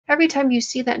every time you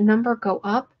see that number go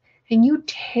up and you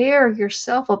tear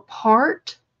yourself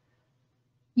apart,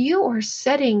 you are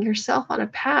setting yourself on a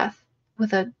path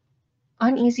with an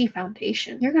uneasy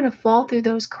foundation. You're going to fall through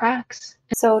those cracks.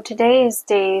 So today is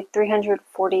day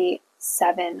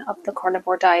 347 of the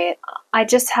carnivore diet. I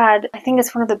just had, I think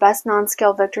it's one of the best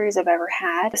non-scale victories I've ever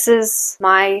had. This is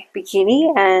my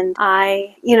bikini, and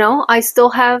I still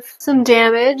have some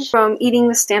damage from eating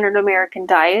the standard American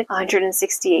diet,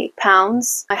 168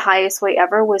 pounds. My highest weight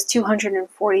ever was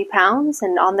 240 pounds,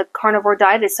 and on the carnivore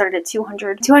diet, it started at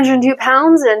 202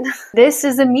 pounds, and this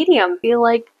is a medium. I feel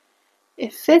like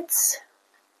it fits.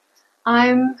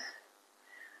 I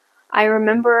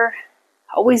remember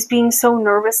always being so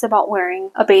nervous about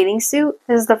wearing a bathing suit.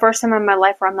 This is the first time in my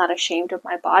life where I'm not ashamed of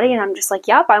my body, and I'm just like,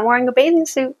 yep, I'm wearing a bathing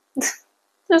suit.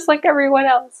 Just like everyone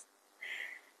else.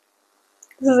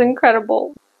 This is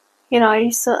incredible.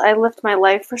 I lived my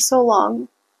life for so long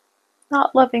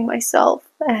not loving myself,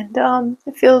 and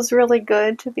it feels really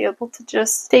good to be able to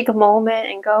just take a moment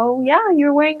and go, yeah,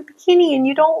 you're wearing a bikini and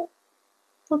you don't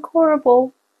look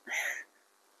horrible.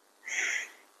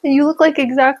 And you look like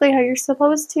exactly how you're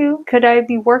supposed to. Could I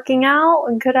be working out,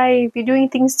 and could I be doing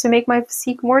things to make my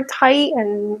physique more tight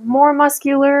and more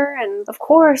muscular? And of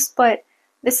course, but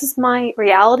this is my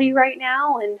reality right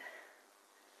now, and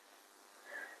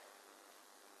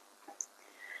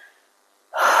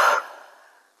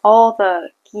all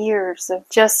the years of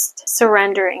just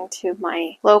surrendering to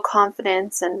my low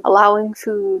confidence and allowing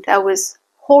food that was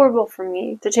horrible for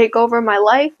me to take over my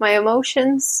life, my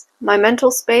emotions, my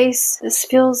mental space. This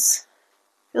feels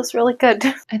really good.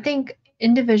 I think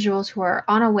individuals who are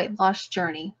on a weight loss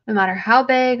journey, no matter how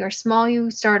big or small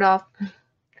you start off,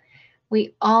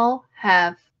 we all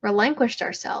have relinquished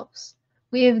ourselves.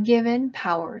 We have given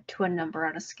power to a number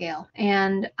on a scale.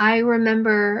 And I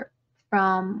remember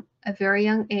from a very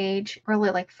young age,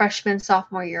 really like freshman,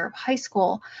 sophomore year of high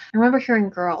school, I remember hearing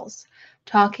girls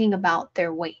talking about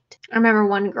their weight. I remember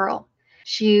one girl,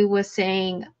 she was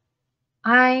saying,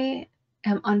 I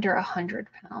am under 100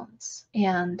 pounds.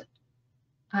 And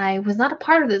I was not a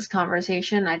part of this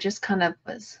conversation. I just kind of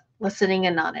was listening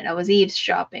in on it. I was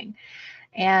eavesdropping.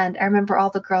 And I remember all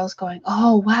the girls going,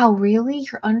 oh, wow, really?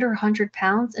 You're under 100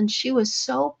 pounds? And she was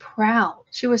so proud.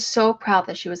 She was so proud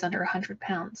that she was under 100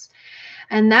 pounds.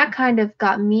 And that kind of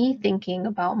got me thinking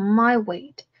about my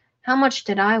weight. How much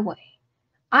did I weigh?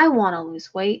 I want to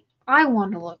lose weight. I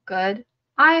want to look good.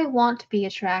 I want to be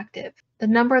attractive. The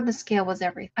number on the scale was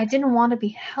everything. I didn't want to be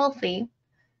healthy.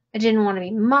 I didn't want to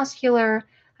be muscular.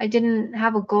 I didn't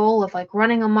have a goal of like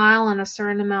running a mile in a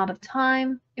certain amount of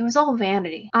time. It was all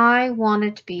vanity. I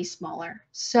wanted to be smaller.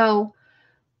 So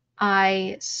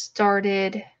I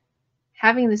started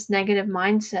having this negative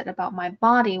mindset about my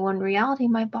body when in reality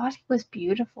my body was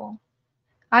beautiful.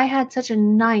 I had such a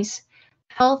nice,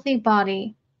 healthy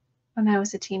body when I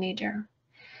was a teenager.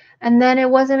 And then it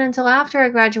wasn't until after I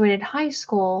graduated high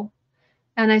school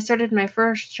and I started my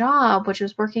first job, which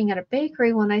was working at a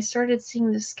bakery, when I started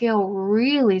seeing the scale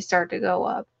really start to go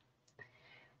up.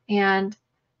 And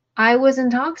I was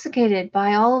intoxicated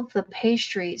by all of the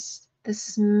pastries, the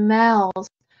smells.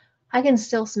 I can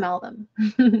still smell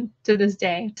them to this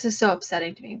day. This is so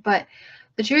upsetting to me. But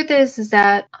the truth is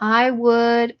that I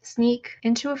would sneak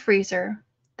into a freezer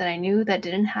that I knew that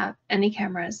didn't have any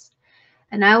cameras,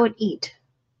 and I would eat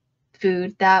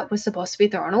food that was supposed to be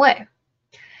thrown away.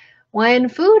 When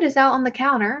food is out on the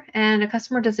counter and a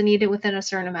customer doesn't eat it within a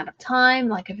certain amount of time,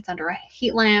 like if it's under a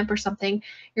heat lamp or something,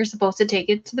 you're supposed to take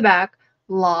it to the back,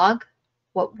 log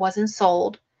what wasn't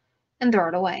sold, and throw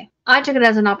it away. I took it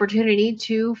as an opportunity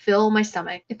to fill my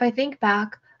stomach. If I think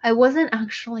back, I wasn't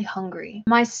actually hungry.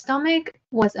 My stomach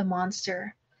was a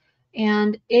monster,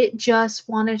 and it just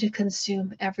wanted to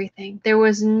consume everything. There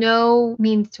was no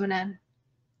means to an end.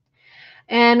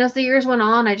 And as the years went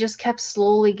on, I just kept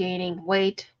slowly gaining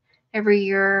weight. Every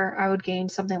year, I would gain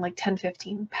something like 10,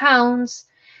 15 pounds,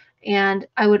 and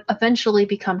I would eventually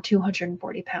become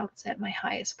 240 pounds at my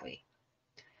highest weight.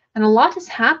 And a lot has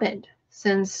happened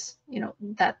since,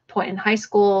 that point in high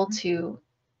school to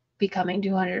becoming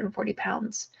 240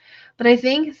 pounds. But I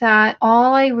think that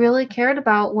all I really cared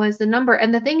about was the number.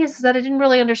 And the thing is that I didn't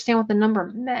really understand what the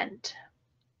number meant.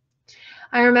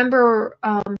 I remember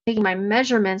taking my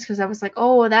measurements because I was like,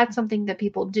 oh, that's something that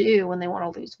people do when they want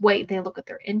to lose weight. They look at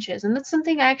their inches. And that's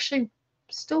something I actually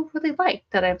still really like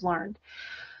that I've learned.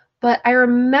 But I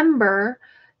remember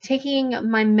taking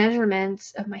my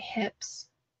measurements of my hips,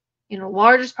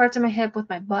 largest parts of my hip with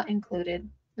my butt included.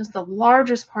 It was the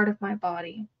largest part of my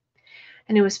body.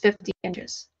 And it was 50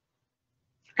 inches.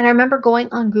 And I remember going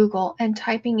on Google and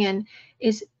typing in,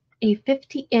 is a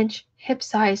 50-inch hip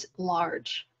size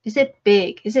large? Is it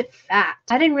big? Is it fat?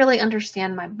 I didn't really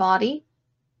understand my body,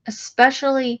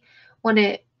 especially when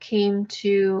it came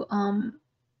to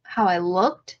how I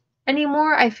looked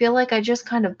anymore. I feel like I just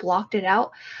kind of blocked it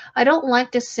out. I don't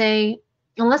like to say,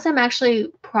 unless I'm actually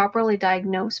properly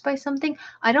diagnosed by something,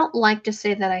 I don't like to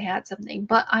say that I had something,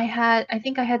 but I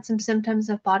think I had some symptoms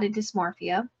of body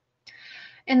dysmorphia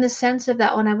in the sense of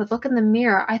that when I would look in the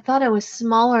mirror, I thought I was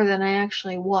smaller than I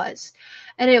actually was.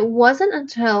 And it wasn't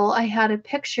until I had a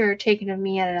picture taken of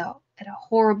me at a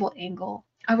horrible angle.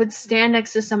 I would stand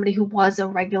next to somebody who was a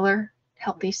regular,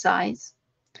 healthy size.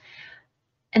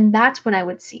 And that's when I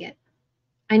would see it.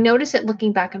 I noticed it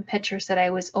looking back in pictures that I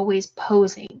was always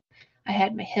posing. I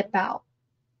had my hip out,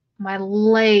 my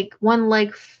leg, one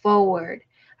leg forward.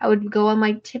 I would go on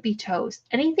my tippy toes.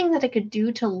 Anything that I could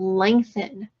do to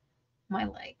lengthen my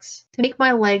legs, to make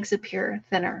my legs appear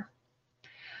thinner.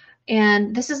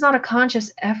 And this is not a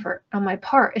conscious effort on my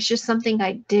part. It's just something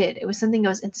I did. It was something I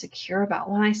was insecure about.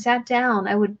 When I sat down,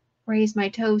 I would raise my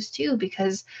toes too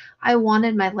because I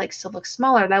wanted my legs to look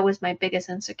smaller. That was my biggest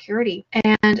insecurity.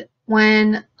 And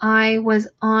when I was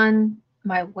on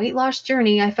my weight loss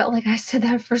journey, I felt like I said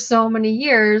that for so many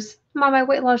years. I'm on my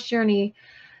weight loss journey.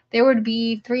 There would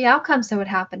be 3 outcomes that would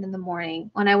happen in the morning.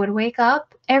 When I would wake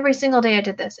up, every single day I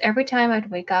did this. Every time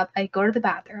I'd wake up, I'd go to the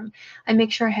bathroom. I'd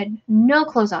make sure I had no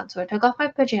clothes on. So I took off my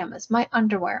pajamas, my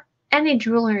underwear, any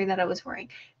jewelry that I was wearing,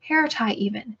 hair tie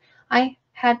even. I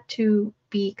had to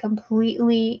be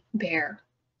completely bare.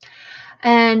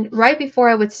 And right before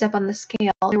I would step on the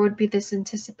scale, there would be this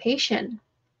anticipation.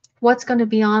 What's going to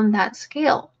be on that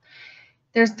scale?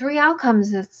 There's 3 outcomes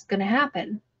that's going to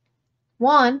happen.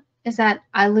 One is that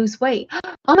I lose weight.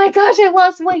 Oh my gosh, I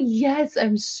lost weight. Yes,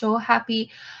 I'm so happy.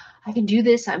 I can do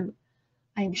this. I'm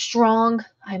strong.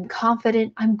 I'm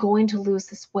confident. I'm going to lose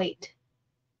this weight.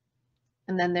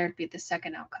 And then there'd be the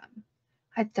second outcome.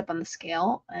 I'd step on the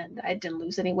scale and I didn't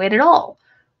lose any weight at all.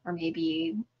 Or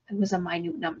maybe it was a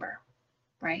minute number,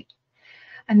 right?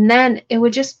 And then it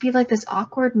would just be like this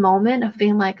awkward moment of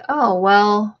being like, oh,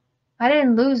 well, I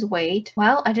didn't lose weight.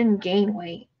 Well, I didn't gain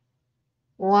weight.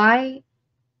 Why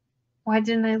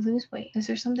didn't I lose weight? Is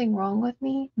there something wrong with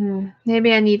me?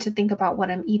 Maybe I need to think about what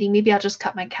I'm eating. Maybe I'll just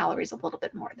cut my calories a little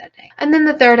bit more that day. And then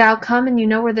the third outcome, and you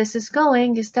know where this is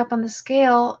going, you step on the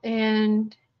scale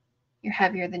and you're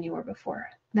heavier than you were before.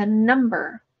 The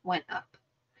number went up.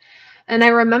 And I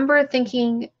remember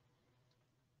thinking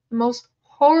the most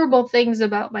horrible things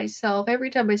about myself every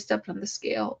time I stepped on the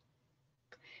scale.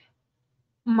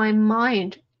 My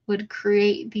mind would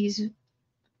create these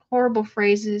horrible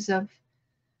phrases of,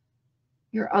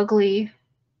 you're ugly,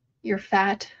 you're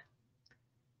fat,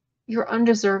 you're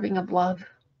undeserving of love.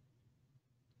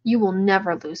 You will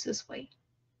never lose this weight.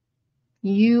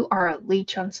 You are a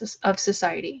leech of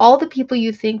society. All the people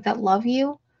you think that love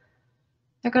you,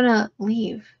 they're going to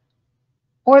leave.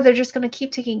 Or they're just going to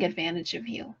keep taking advantage of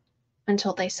you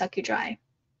until they suck you dry.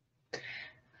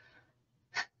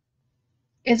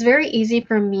 It's very easy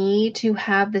for me to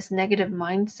have this negative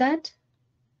mindset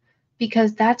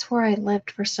because that's where I lived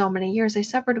for so many years. I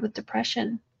suffered with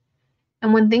depression.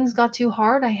 And when things got too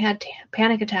hard, I had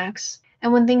panic attacks.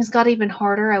 And when things got even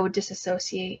harder, I would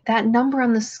disassociate. That number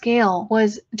on the scale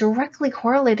was directly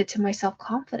correlated to my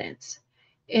self-confidence.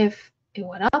 If it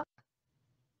went up,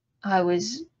 I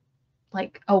was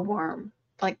like a worm,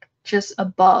 like just a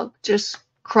bug, just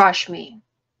crush me.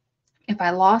 If I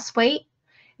lost weight,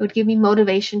 it would give me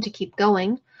motivation to keep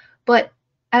going. But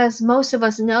as most of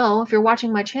us know, if you're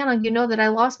watching my channel, you know that I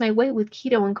lost my weight with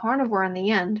keto and carnivore in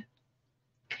the end.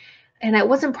 And I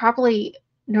wasn't properly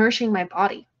nourishing my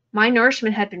body. My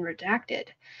nourishment had been redacted.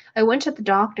 I went to the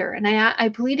doctor and I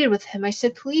pleaded with him. I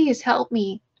said, please help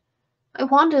me. I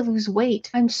want to lose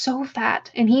weight. I'm so fat.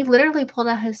 And he literally pulled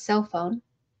out his cell phone.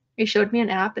 He showed me an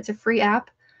app. It's a free app.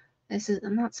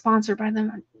 I'm not sponsored by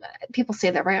them. People say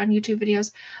that, right, on YouTube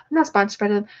videos. I'm not sponsored by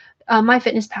them.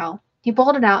 MyFitnessPal. He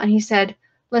pulled it out and he said,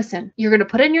 listen, you're going to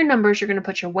put in your numbers. You're going to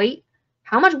put your weight,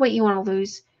 how much weight you want to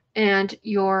lose, and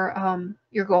your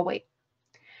goal weight.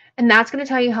 And that's going to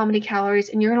tell you how many calories,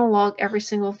 and you're going to log every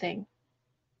single thing.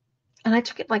 And I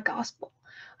took it like gospel.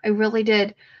 I really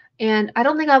did. And I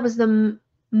don't think I was the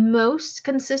most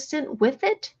consistent with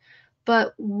it,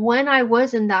 but when I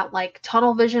was in that like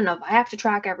tunnel vision of I have to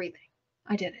track everything,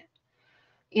 I did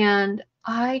it. And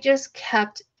I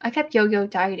kept yo-yo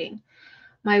dieting.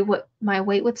 My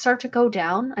weight would start to go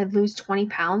down. I'd lose 20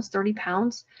 pounds, 30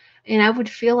 pounds, and I would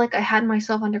feel like I had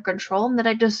myself under control and that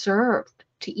I deserved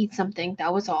to eat something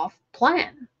that was off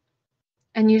plan.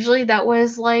 And usually that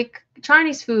was like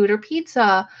Chinese food or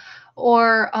pizza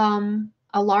or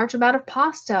a large amount of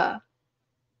pasta.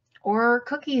 or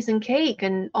cookies and cake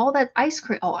and all that ice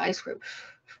cream. Oh, ice cream.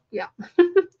 Yeah.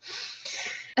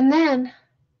 And then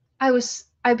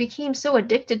I became so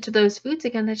addicted to those foods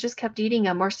again. I just kept eating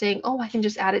them or saying, oh, I can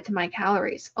just add it to my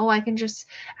calories. Oh, I can just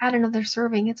add another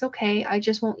serving. It's okay. I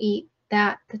just won't eat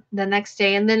that the next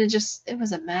day. And then it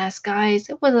was a mess, guys.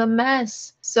 It was a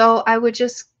mess. So I would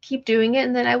just keep doing it,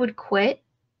 and then I would quit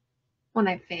when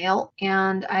I fail,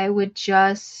 and I would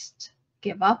just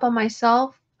give up on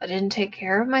myself. I didn't take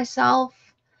care of myself.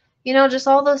 Just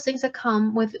all those things that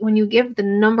come with when you give the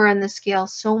number on the scale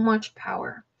so much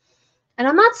power. And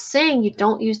I'm not saying you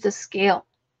don't use the scale.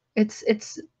 It's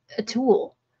a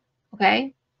tool,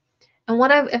 okay? And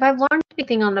if I've learned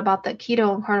anything about the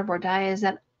keto and carnivore diet is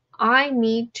that I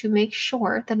need to make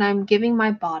sure that I'm giving my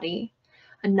body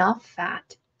enough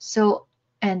fat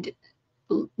and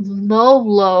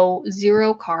low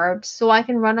zero carbs so I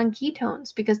can run on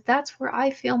ketones, because that's where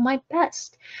I feel my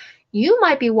best. You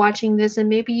might be watching this and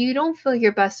maybe you don't feel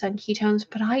your best on ketones,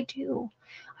 but I do.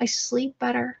 I sleep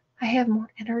better. I have more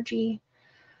energy.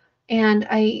 And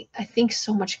I think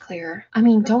so much clearer. I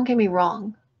mean, don't get me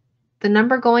wrong. The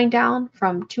number going down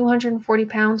from 240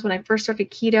 pounds when I first started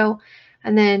keto,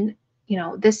 and then,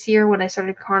 this year when I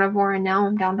started carnivore, and now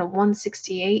I'm down to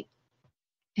 168.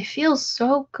 It feels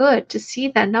so good to see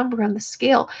that number on the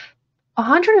scale.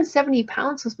 170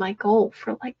 pounds was my goal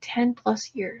for like 10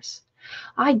 plus years.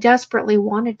 I desperately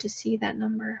wanted to see that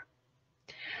number.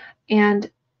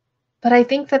 But I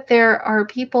think that there are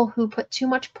people who put too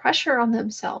much pressure on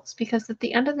themselves, because at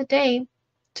the end of the day,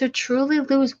 to truly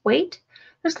lose weight,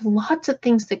 there's lots of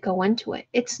things that go into it.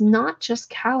 It's not just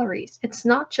calories. It's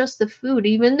not just the food,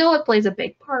 even though it plays a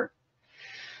big part.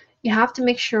 You have to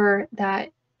make sure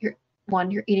that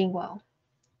you're eating well.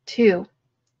 2,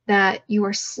 that you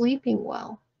are sleeping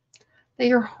well, that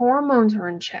your hormones are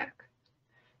in check,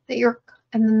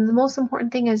 and then the most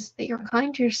important thing is that you're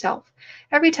kind to yourself.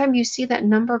 Every time you see that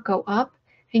number go up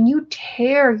and you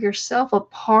tear yourself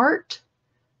apart,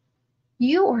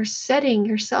 you are setting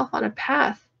yourself on a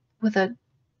path with an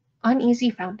uneasy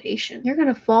foundation. You're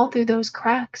going to fall through those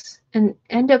cracks and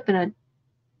end up in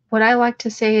what I like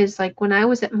to say is like when I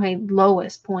was at my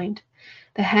lowest point,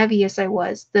 the heaviest I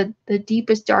was, the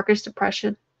deepest, darkest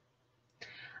depression,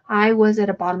 I was at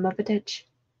the bottom of a ditch.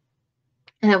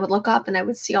 And I would look up and I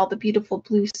would see all the beautiful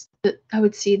blues. I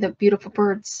would see the beautiful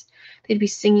birds. They'd be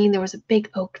singing. There was a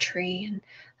big oak tree and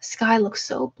the sky looked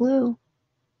so blue.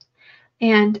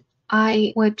 And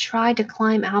I would try to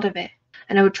climb out of it.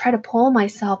 And I would try to pull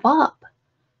myself up.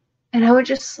 And I would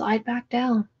just slide back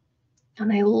down.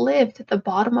 And I lived at the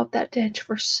bottom of that ditch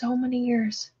for so many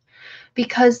years.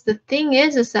 Because the thing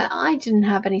is that I didn't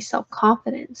have any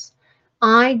self-confidence.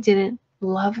 I didn't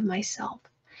love myself.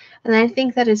 And I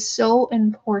think that is so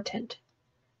important.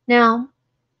 Now,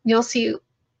 you'll see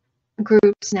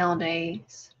groups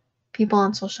nowadays, people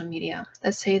on social media,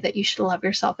 that say that you should love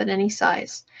yourself at any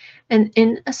size. And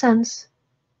in a sense,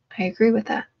 I agree with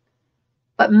that.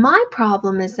 But my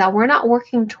problem is that we're not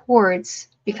working towards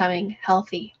becoming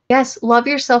healthy. Yes, love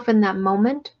yourself in that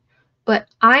moment, but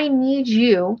I need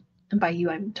you, and by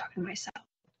you, I'm talking to myself.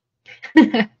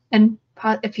 And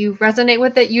if you resonate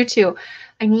with it, you too.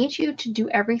 I need you to do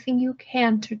everything you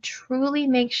can to truly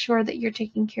make sure that you're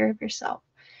taking care of yourself.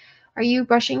 Are you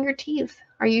brushing your teeth?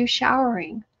 Are you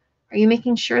showering? Are you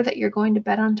making sure that you're going to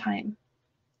bed on time?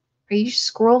 Are you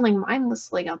scrolling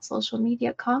mindlessly on social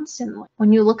media constantly?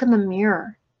 When you look in the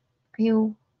mirror, are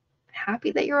you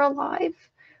happy that you're alive?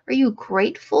 Are you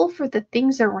grateful for the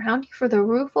things around you, for the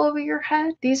roof over your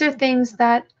head? These are things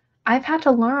that I've had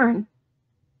to learn.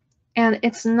 And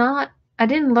I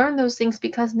didn't learn those things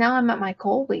because now I'm at my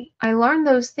goal weight. I learned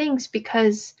those things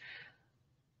because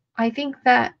I think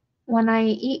that when I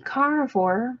eat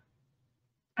carnivore,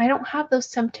 I don't have those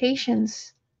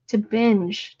temptations to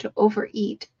binge, to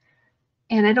overeat.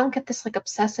 And I don't get this like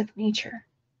obsessive nature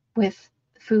with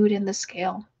food and the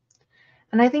scale.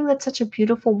 And I think that's such a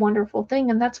beautiful, wonderful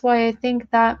thing. And that's why I think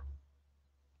that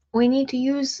we need to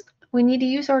use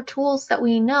our tools that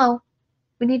we know.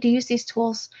 We need to use these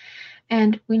tools,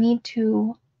 and we need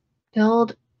to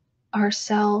build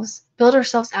ourselves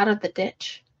out of the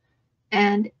ditch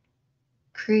and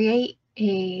create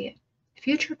a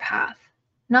future path,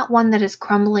 not one that is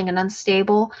crumbling and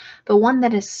unstable, but one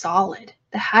that is solid,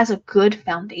 that has a good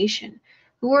foundation.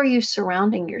 Who are you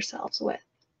surrounding yourselves with?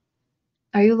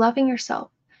 Are you loving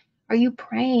yourself? Are you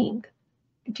praying?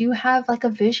 Do you have like a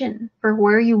vision for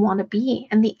where you want to be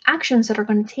and the actions that are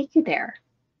going to take you there?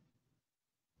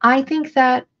 I think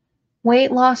that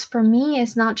weight loss for me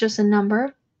is not just a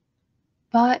number,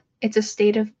 but it's a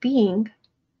state of being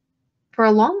for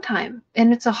a long time.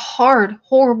 And it's a hard,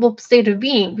 horrible state of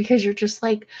being because you're just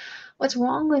like, what's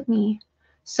wrong with me?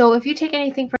 So if you take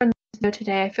anything from this video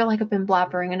today, I feel like I've been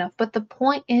blabbering enough, but the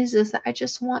point is that I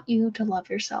just want you to love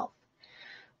yourself.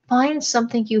 Find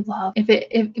something you love.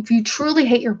 If you truly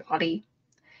hate your body,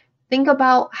 think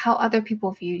about how other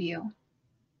people view you.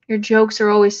 Your jokes are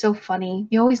always so funny.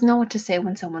 You always know what to say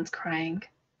when someone's crying.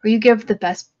 Or you give the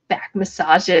best back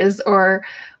massages or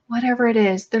whatever it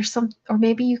is. Or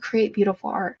maybe you create beautiful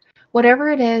art. Whatever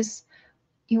it is,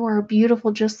 you are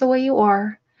beautiful just the way you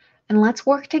are. And let's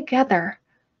work together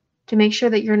to make sure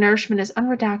that your nourishment is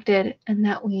unredacted and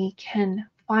that we can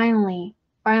finally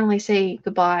say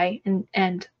goodbye and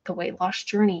end the weight loss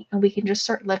journey and we can just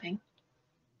start living.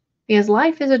 Because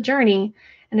life is a journey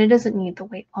and it doesn't need the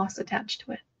weight loss attached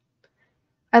to it.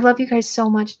 I love you guys so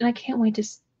much and I can't wait to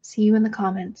see you in the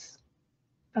comments.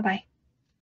 Bye-bye.